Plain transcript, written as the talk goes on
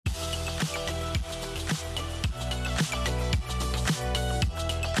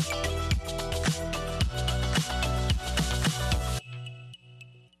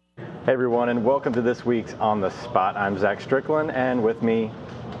Hey everyone, and welcome to this week's On the Spot. I'm Zach Strickland, and with me,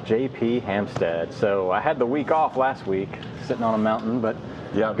 JP Hampstead. So I had the week off last week, sitting on a mountain, but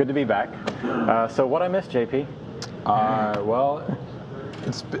yeah, good to be back. So what I missed, JP?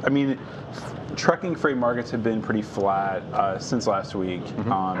 Trucking freight markets have been pretty flat since last week.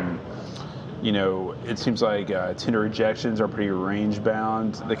 It seems like tender rejections are pretty range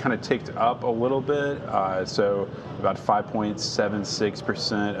bound. They kind of ticked up a little bit. So about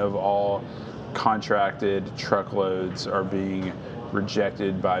 5.76% of all contracted truckloads are being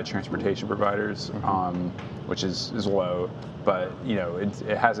rejected by transportation providers, which is low. But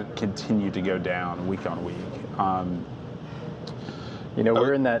it hasn't continued to go down week on week.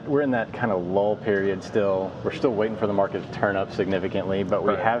 We're in that kind of lull period still. We're still waiting for the market to turn up significantly, but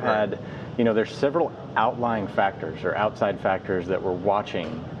we have had, there's several outlying factors or outside factors that we're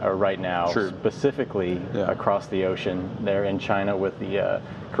watching right now, specifically across the ocean there in China with the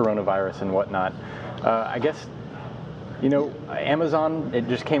coronavirus and whatnot. I guess, Amazon, it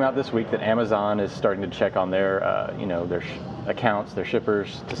just came out this week that Amazon is starting to check on their, their accounts, their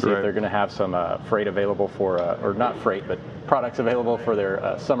shippers, to see if they're going to have some freight available for, or not freight, but products available for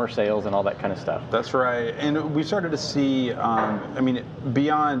their summer sales and all that kind of stuff. That's right. And we started to see,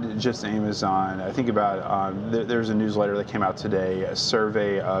 beyond just Amazon, I think about, there's a newsletter that came out today, a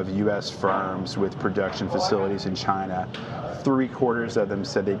survey of U.S. firms with production facilities in China. 3/4 of them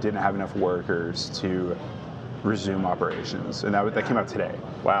said they didn't have enough workers to resume operations, and that came out today.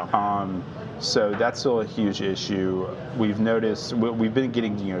 Wow. So that's still a huge issue. We've noticed, we've been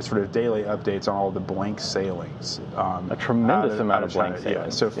getting sort of daily updates on all the blank sailings. A tremendous amount of blank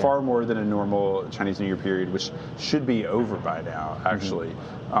sailings. So far more than a normal Chinese New Year period, which should be over by now, actually.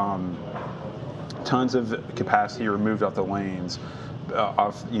 Tons of capacity removed off the lanes,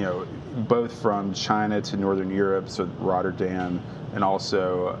 both from China to Northern Europe, so Rotterdam, and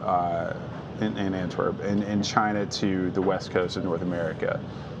also in Antwerp, and China to the west coast of North America.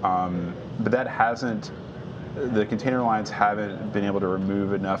 But the container lines haven't been able to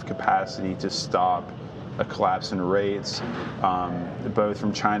remove enough capacity to stop a collapse in rates. Both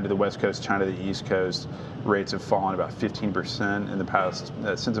from China to the west coast, China to the east coast, rates have fallen about 15% in the past,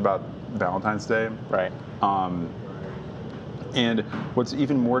 since about Valentine's Day. Right. And what's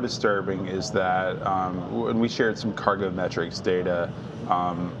even more disturbing is that when we shared some cargo metrics data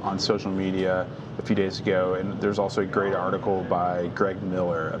on social media a few days ago, and there's also a great article by Greg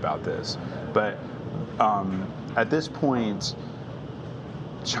Miller about this. But at this point,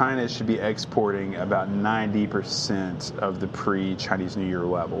 China should be exporting about 90% of the pre-Chinese New Year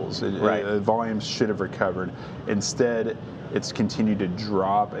levels. Volumes should have recovered. Instead, it's continued to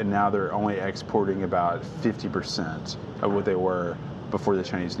drop, and now they're only exporting about 50% of what they were before the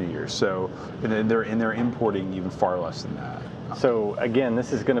Chinese New Year. So, and they're importing even far less than that. So again,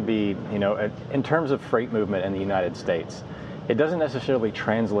 this is going to be, in terms of freight movement in the United States, it doesn't necessarily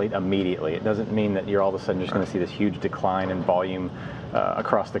translate immediately. It doesn't mean that you're all of a sudden just going to see this huge decline in volume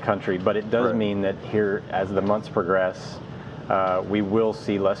across the country, but it does mean that here, as the months progress, we will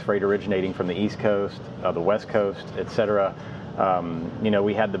see less freight originating from the East Coast, the West Coast, etc.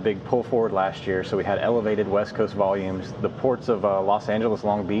 We had the big pull forward last year, so we had elevated West Coast volumes. The ports of Los Angeles,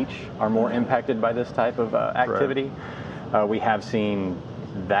 Long Beach are more impacted by this type of activity. We have seen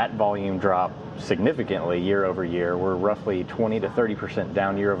that volume drop significantly year over year. We're roughly 20 to 30%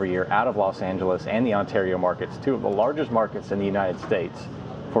 down year over year out of Los Angeles and the Ontario markets, two of the largest markets in the United States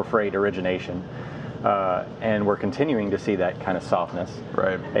for freight origination. And we're continuing to see that kind of softness.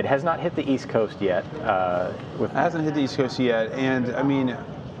 Right. It has not hit the East Coast yet. It hasn't hit the East Coast yet, and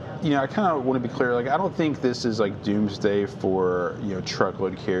I kind of want to be clear. I don't think this is like doomsday for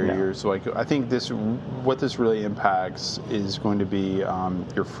truckload carriers. No. I think what this really impacts is going to be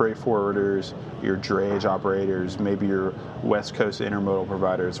your freight forwarders, your drayage operators, maybe your West Coast intermodal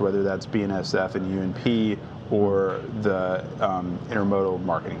providers, whether that's BNSF and UNP, or the intermodal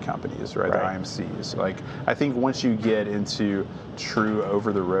marketing companies, right? The IMCs. I think once you get into true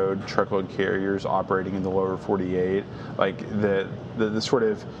over-the-road truckload carriers operating in the lower 48, the sort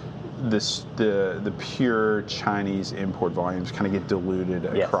of the pure Chinese import volumes kind of get diluted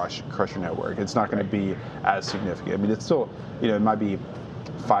across your network. It's not going to be as significant. It's still, it might be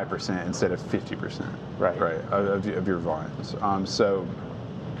 5% instead of 50%, right, of your volumes. So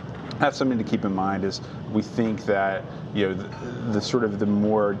that's something to keep in mind. Is we think that the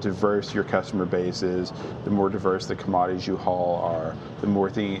more diverse your customer base is, the more diverse the commodities you haul are, the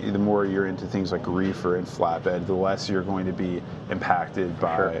more you're into things like reefer and flatbed, the less you're going to be impacted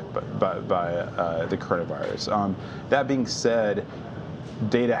by the coronavirus. That being said,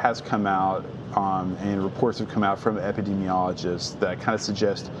 data has come out and reports have come out from epidemiologists that kind of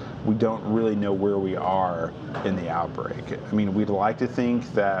suggest we don't really know where we are in the outbreak. I mean, we'd like to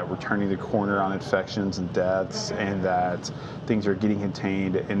think that we're turning the corner on infections and deaths and that things are getting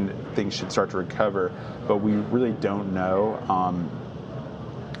contained and things should start to recover, but we really don't know.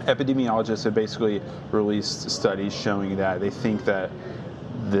 Epidemiologists have basically released studies showing that they think that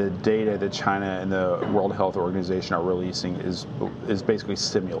the data that China and the World Health Organization are releasing is basically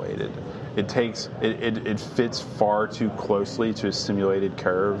simulated. It fits far too closely to a simulated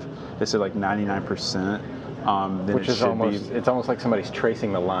curve. They said like 99%. Which is it's almost like somebody's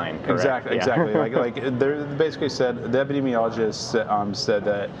tracing the line. Correct? Exactly. like they basically said, the epidemiologists said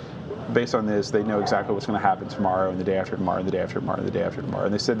that based on this, they know exactly what's going to happen tomorrow and the day after tomorrow and the day after tomorrow and the day after tomorrow.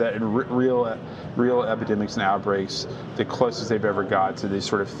 And they said that in real epidemics and outbreaks, the closest they've ever got to these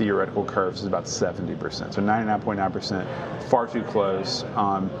sort of theoretical curves is about 70%. So 99.9%, far too close.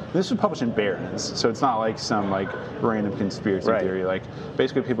 This was published in Barron's, so it's not like some like random conspiracy theory. Like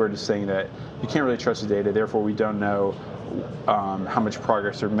basically, people are just saying that you can't really trust the data. Therefore, we don't know how much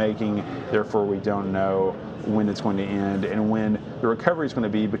progress they're making. Therefore, we don't know when it's going to end and when the recovery is going to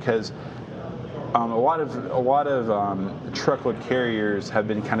be, because a lot of truckload carriers have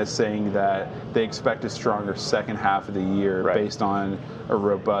been kind of saying that they expect a stronger second half of the year based on a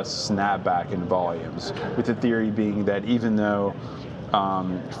robust snapback in volumes, with the theory being that even though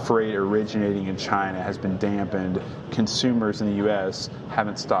freight originating in China has been dampened, consumers in the U.S.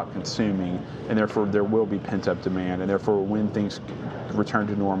 haven't stopped consuming, and therefore there will be pent-up demand, and therefore when things return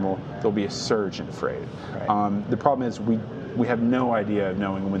to normal, there'll be a surge in freight. The problem is we have no idea of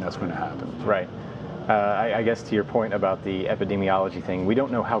knowing when that's going to happen. Right. I guess to your point about the epidemiology thing, we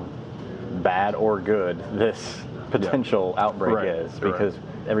don't know how bad or good this potential outbreak is, because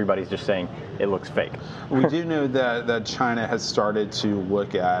everybody's just saying it looks fake. We do know that China has started to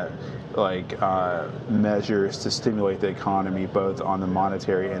look at measures to stimulate the economy, both on the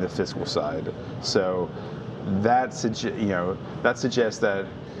monetary and the fiscal side. So that suggests that,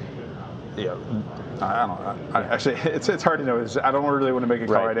 I don't know. Actually, it's hard to know. I don't really want to make a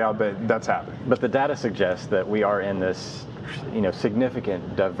call right now, but that's happening. But the data suggests that we are in this,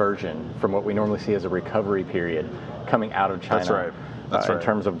 significant diversion from what we normally see as a recovery period coming out of China. That's right. That's right. In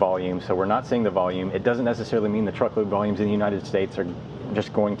terms of volume. So we're not seeing the volume. It doesn't necessarily mean the truckload volumes in the United States are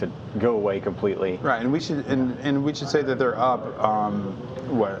just going to go away completely. Right, and we should say that they're up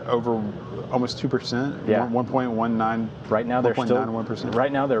over almost 2%. Yeah, 1.19. Right now they're still 1%.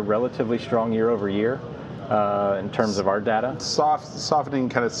 Right now they're relatively strong year over year in terms of our data. Softening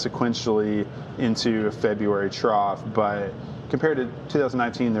kind of sequentially into a February trough, but compared to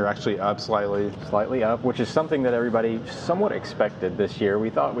 2019, they're actually up slightly. Slightly up, which is something that everybody somewhat expected this year. We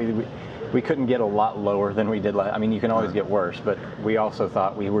thought we couldn't get a lot lower than we did last. I mean, you can always get worse, but we also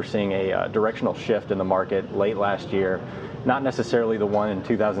thought we were seeing a directional shift in the market late last year. Not necessarily the one in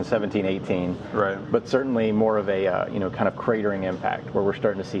 2017-18, but certainly more of a kind of cratering impact, where we're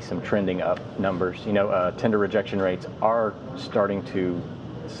starting to see some trending up numbers. Tender rejection rates are starting to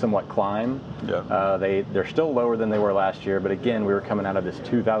somewhat climb. They're still lower than they were last year, but again, we were coming out of this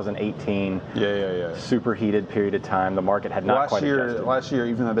 2018 superheated period of time. The market had not quite adjusted. Last year,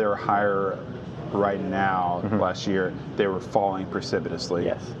 even though they were higher right now, last year they were falling precipitously.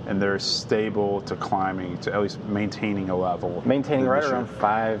 Yes. And they're stable to climbing, to at least maintaining a level. Maintaining right around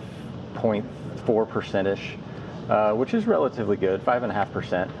 5.4%-ish. Which is relatively good,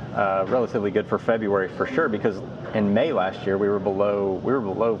 5.5%. Relatively good for February for sure, because in May last year we were below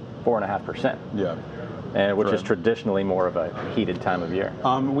 4.5%. Yeah. And which is traditionally more of a heated time of year.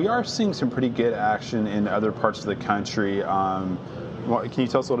 We are seeing some pretty good action in other parts of the country. Can you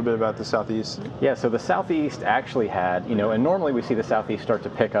tell us a little bit about the Southeast? Yeah, so the Southeast actually had, and normally we see the Southeast start to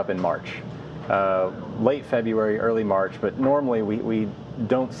pick up in March. Late February, early March, but normally we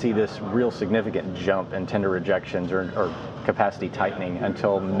don't see this real significant jump in tender rejections or capacity tightening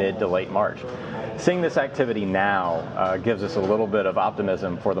until mid to late March. Seeing this activity now gives us a little bit of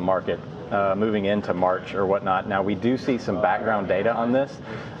optimism for the market moving into March or whatnot. Now, we do see some background data on this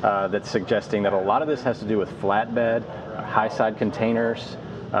that's suggesting that a lot of this has to do with flatbed, high side containers,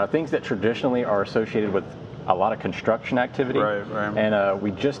 things that traditionally are associated with a lot of construction activity. Right. And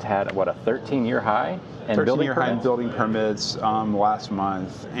we just had, a 13-year high in building permits last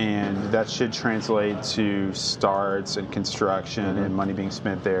month, and that should translate to starts and construction and money being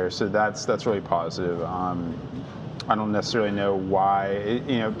spent there. So that's really positive. I don't necessarily know why.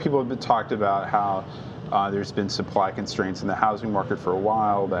 People have talked about how there's been supply constraints in the housing market for a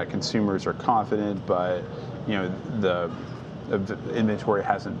while, that consumers are confident, but the inventory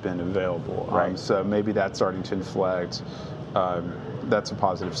hasn't been available. Right. So maybe that's starting to inflect that's a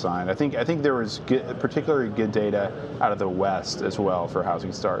positive sign. I think there was particularly good data out of the West as well for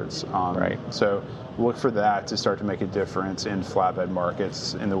housing starts. Right. So look for that to start to make a difference in flatbed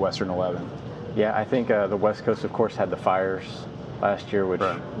markets in the Western 11. Yeah, I think the West Coast, of course, had the fires last year, which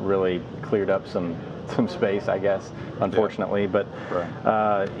really cleared up some space, I guess, unfortunately. But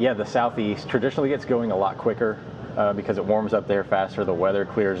the Southeast traditionally gets going a lot quicker because it warms up there faster, the weather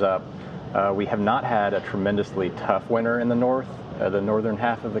clears up. We have not had a tremendously tough winter in the north, the northern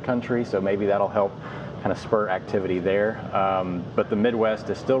half of the country, so maybe that'll help kind of spur activity there. But the Midwest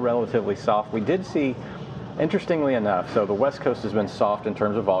is still relatively soft. We did see, interestingly enough, so the West Coast has been soft in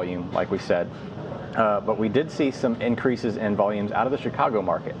terms of volume, like we said. But we did see some increases in volumes out of the Chicago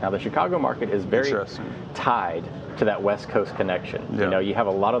market. Now, the Chicago market is very tied to that West Coast connection. Yeah. You know, you have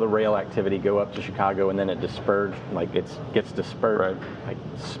a lot of the rail activity go up to Chicago, and then it gets dispersed,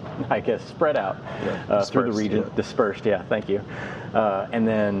 I guess, spread out through the region. Yeah. Dispersed, yeah, thank you. And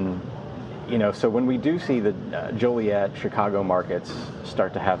then, you know, so when we do see the Joliet, Chicago markets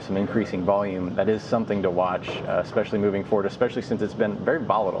start to have some increasing volume, that is something to watch, especially moving forward, especially since it's been very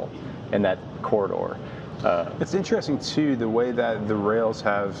volatile in that corridor. It's interesting, too, the way that the rails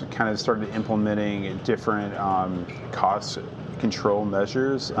have kind of started implementing different cost control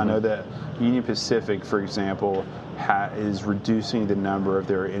measures. I know that Union Pacific, for example, is reducing the number of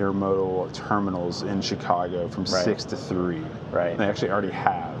their intermodal terminals in Chicago from 6 to 3. Right. They actually already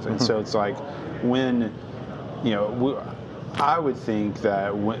have. And so it's like when, you know, I would think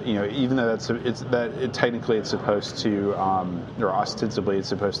that even though technically it's supposed to, or ostensibly it's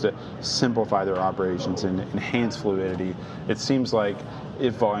supposed to simplify their operations and enhance fluidity, it seems like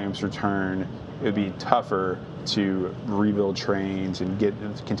if volumes return, it would be tougher to rebuild trains and get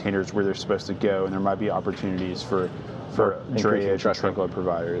containers where they're supposed to go, and there might be opportunities for drayage and truckload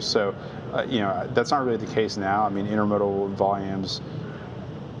providers. So, that's not really the case now. I mean, intermodal volumes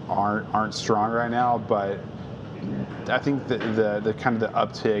aren't strong right now, but I think the kind of the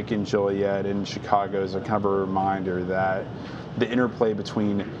uptick in Joliet and Chicago is a kind of a reminder that the interplay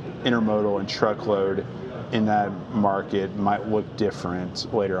between intermodal and truckload in that market might look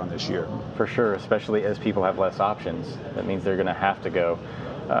different later on this year. For sure, especially as people have less options. That means they're going to have to go,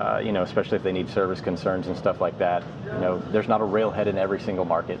 especially if they need service concerns and stuff like that. You know, there's not a railhead in every single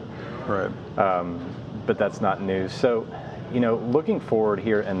market. Right. But that's not news. So, looking forward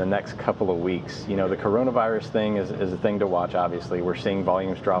here in the next couple of weeks, the coronavirus thing is a thing to watch, obviously. We are seeing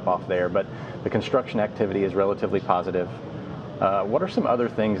volumes drop off there, but the construction activity is relatively positive. What are some other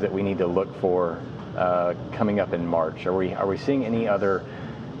things that we need to look for coming up in March? Are we seeing any other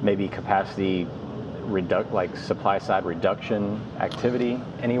maybe capacity supply side reduction activity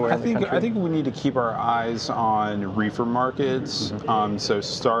anywhere in the country? I think we need to keep our eyes on reefer markets. So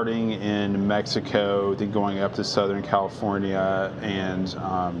starting in Mexico, then going up to Southern California and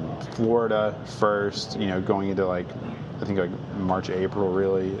Florida first. Going into I think March, April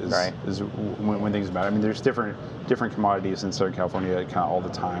really is when things matter. I mean, there's different commodities in Southern California kind of all the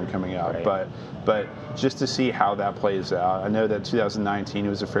time coming out, but just to see how that plays out. I know that 2019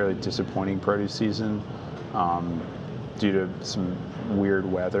 was a fairly disappointing produce season due to some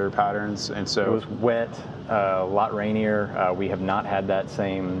weird weather patterns, and so it was wet, a lot rainier. We have not had that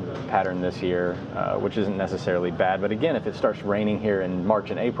same pattern this year, which isn't necessarily bad. But again, if it starts raining here in March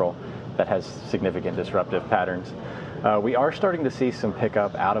and April, that has significant disruptive patterns. We are starting to see some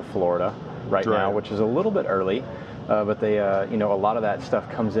pickup out of Florida right now, which is a little bit early, but they, a lot of that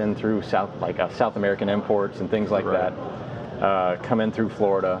stuff comes in through South American imports and things like that come in through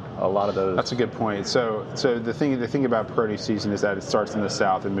Florida. A lot of those. That's a good point. So the thing about produce season is that it starts in the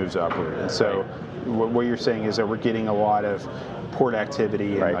south and moves upward, and so what you're saying is that we're getting a lot of port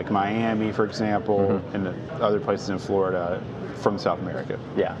activity in Miami, for example, and other places in Florida from South America.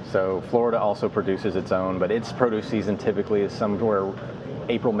 Yeah, so Florida also produces its own, but its produce season typically is somewhere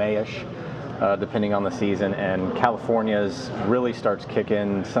April, May-ish, depending on the season, and California's really starts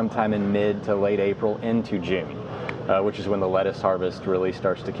kicking sometime in mid to late April into June, which is when the lettuce harvest really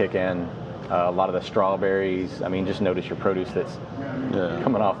starts to kick in. A lot of the strawberries, I mean, just notice your produce that's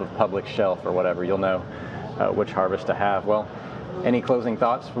coming off of Publix shelf or whatever, you'll know which harvest to have. Well, any closing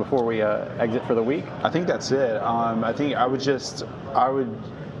thoughts before we exit for the week? I think that's it. I think I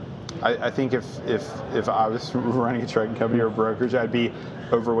think if I was running a trucking company or a brokerage, I'd be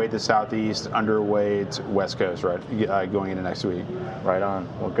overweight the Southeast, underweight West Coast, going into next week. Right on.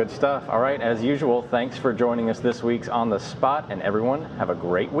 Well, good stuff. All right, as usual, thanks for joining us this week's On the Spot, and everyone, have a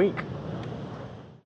great week.